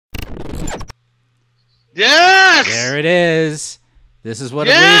Yes. There it is. This is what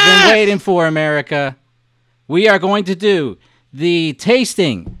we've Yes! been waiting for, America. We are going to do the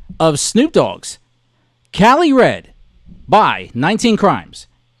tasting of Snoop Dogg's Cali Red by 19 Crimes.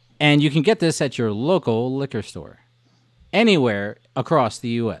 And you can get this at your local liquor store anywhere across the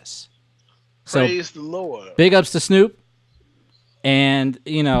U.S. So, Praise the Lord. big ups to Snoop. And,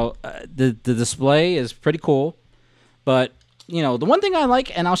 the display is pretty cool. But, the one thing I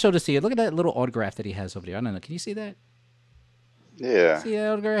like, and I'll show this to you. Look at that little autograph that he has over there. I don't know. Can you see that? Yeah. See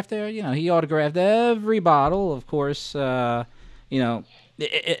that autograph there? He autographed every bottle. Of course,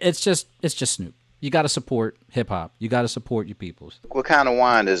 it's just Snoop. You got to support hip hop. You got to support your peoples. What kind of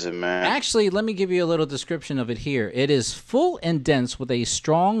wine is it, man? Actually, let me give you a little description of it here. It is full and dense with a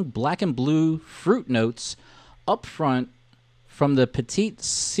strong black and blue fruit notes up front from the Petite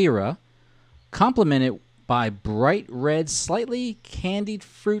Syrah, complemented by bright red, slightly candied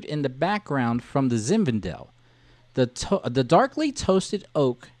fruit in the background from the Zinfandel. The darkly toasted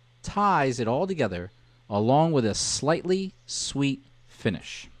oak ties it all together, along with a slightly sweet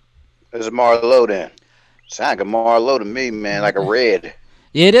finish. It's a Marlowe then. Sound like a Marlowe to me, man, like a red.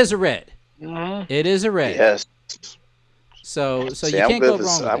 It is a red. Mhm. It is a red. Yes. So See, you I'm can't good go for,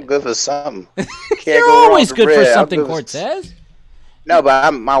 wrong with I'm it. good for something. Can't You're go wrong always with good for red. I'm something, good for- Cortez. No,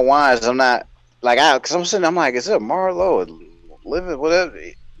 but my wines, I'm not like because I'm sitting. I'm like, is it a Marlowe? Living whatever.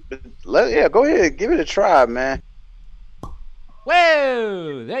 Yeah, go ahead, give it a try, man.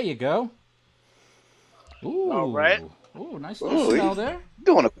 Whoa! There you go. Ooh. All right. Ooh, nice little Ooh, smell there.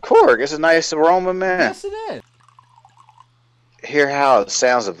 Doing a cork. It's a nice aroma, man. Yes, it is. Hear how it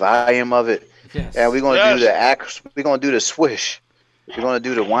sounds, the volume of it. Yes. And we're gonna Yes. do we're gonna do the swish. We're gonna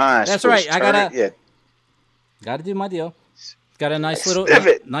do the wine. That's swish. right, I Turn gotta- it- Yeah. Got to do my deal. Got a nice Sniff little,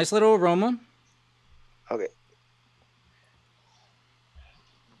 it. nice little aroma. Okay.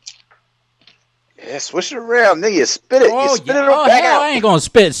 Yeah, swish it around, nigga. You spit it. Oh, You spit yeah. it back Hell, out. I ain't gonna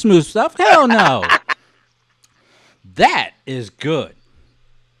spit smooth stuff. Hell no. That is good.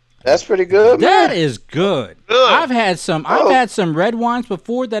 That's pretty good, man. That is good. Good. I've had some red wines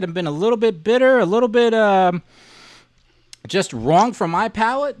before that have been a little bit bitter, a little bit just wrong for my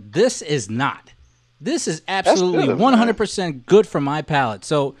palate. This is not. This is absolutely good, 100% good for my palate.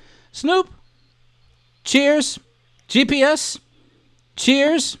 So, Snoop, cheers. GPS,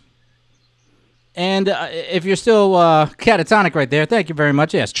 cheers. And if you're still catatonic right there, thank you very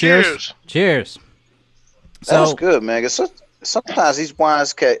much. Yes, cheers. Cheers. That's good, man. 'Cause sometimes these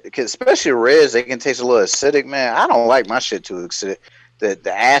wines can, especially reds, they can taste a little acidic, man. I don't like my shit too acidic. The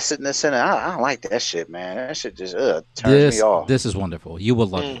acidness in it, I don't like that shit, man. That shit just turns me off. This is wonderful. You will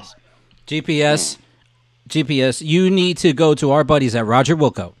love this. GPS, you need to go to our buddies at Roger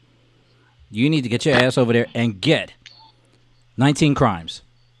Wilco. You need to get your ass over there and get 19 Crimes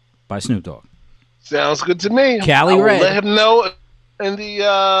by Snoop Dogg. Sounds good to me. Cali I will Red. let him know in the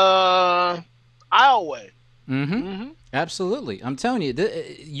aisleway. Absolutely. I'm telling you,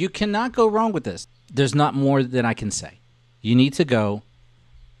 you cannot go wrong with this. There's not more than I can say. You need to go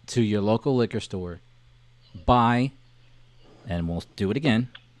to your local liquor store, buy, and we'll do it again,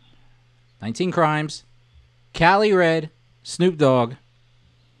 19 Crimes, Cali Red, Snoop Dogg.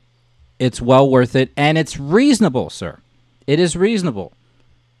 It's well worth it, and it's reasonable, sir. It is reasonable.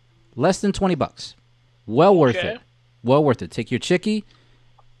 Less than $20. Well worth Okay. it. Well worth it. Take your chickie,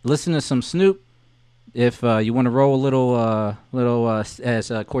 listen to some Snoop. If you want to roll a little,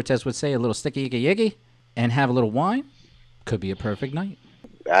 as Cortez would say, a little sticky yiggy yiggy, and have a little wine, could be a perfect night.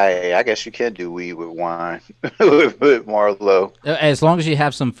 I guess you can do weed with wine with Marlowe. As long as you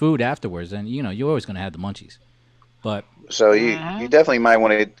have some food afterwards, and you're always going to have the munchies. But So you definitely might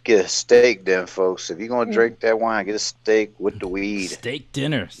want to get a steak then, folks. If you're gonna drink that wine, get a steak with the weed. steak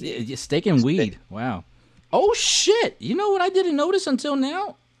dinner, steak and weed. Wow. Oh shit! You know what I didn't notice until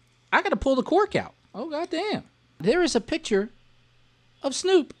now? I got to pull the cork out. Oh goddamn! There is a picture of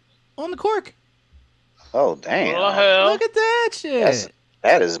Snoop on the cork. Oh damn! Oh, hell. Look at that shit.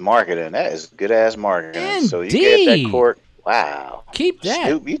 That is marketing. That is good ass marketing. So you get Indeed. that cork. Wow. Keep that.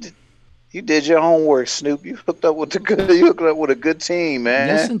 Snoop, you did your homework, Snoop. You hooked up with the good. You hooked up with a good team, man.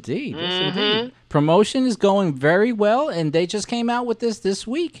 Yes, indeed. Yes, indeed. Promotion is going very well, and they just came out with this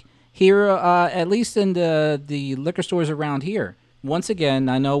week here, at least in the liquor stores around here. Once again,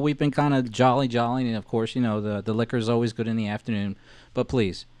 I know we've been kind of jolly, and of course, the liquor is always good in the afternoon. But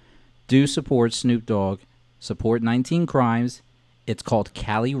please, do support Snoop Dogg. Support 19 Crimes. It's called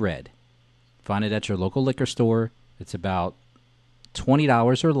Cali Red. Find it at your local liquor store. It's about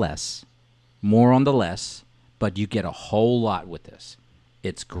 $20 or less. More on the less, but you get a whole lot with this.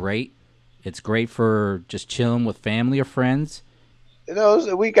 It's great. It's great for just chilling with family or friends.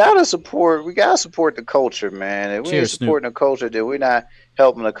 we gotta support. We gotta support the culture, man. If we ain't supporting the culture, then we're not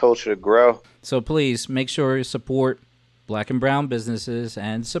helping the culture to grow. So please make sure you support Black and brown businesses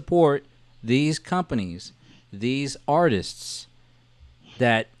and support these companies, these artists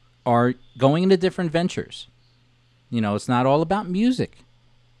that are going into different ventures. It's not all about music.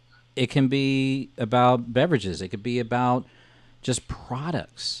 It can be about beverages. It could be about just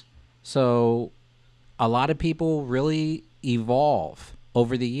products. So a lot of people really evolve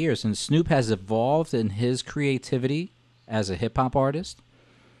over the years, and Snoop has evolved in his creativity as a hip-hop artist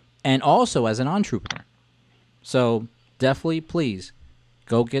and also as an entrepreneur. So definitely, please,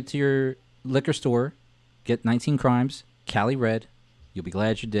 go get to your liquor store, get 19 Crimes, Cali Red. You'll be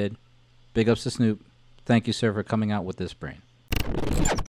glad you did. Big ups to Snoop. Thank you, sir, for coming out with this brand.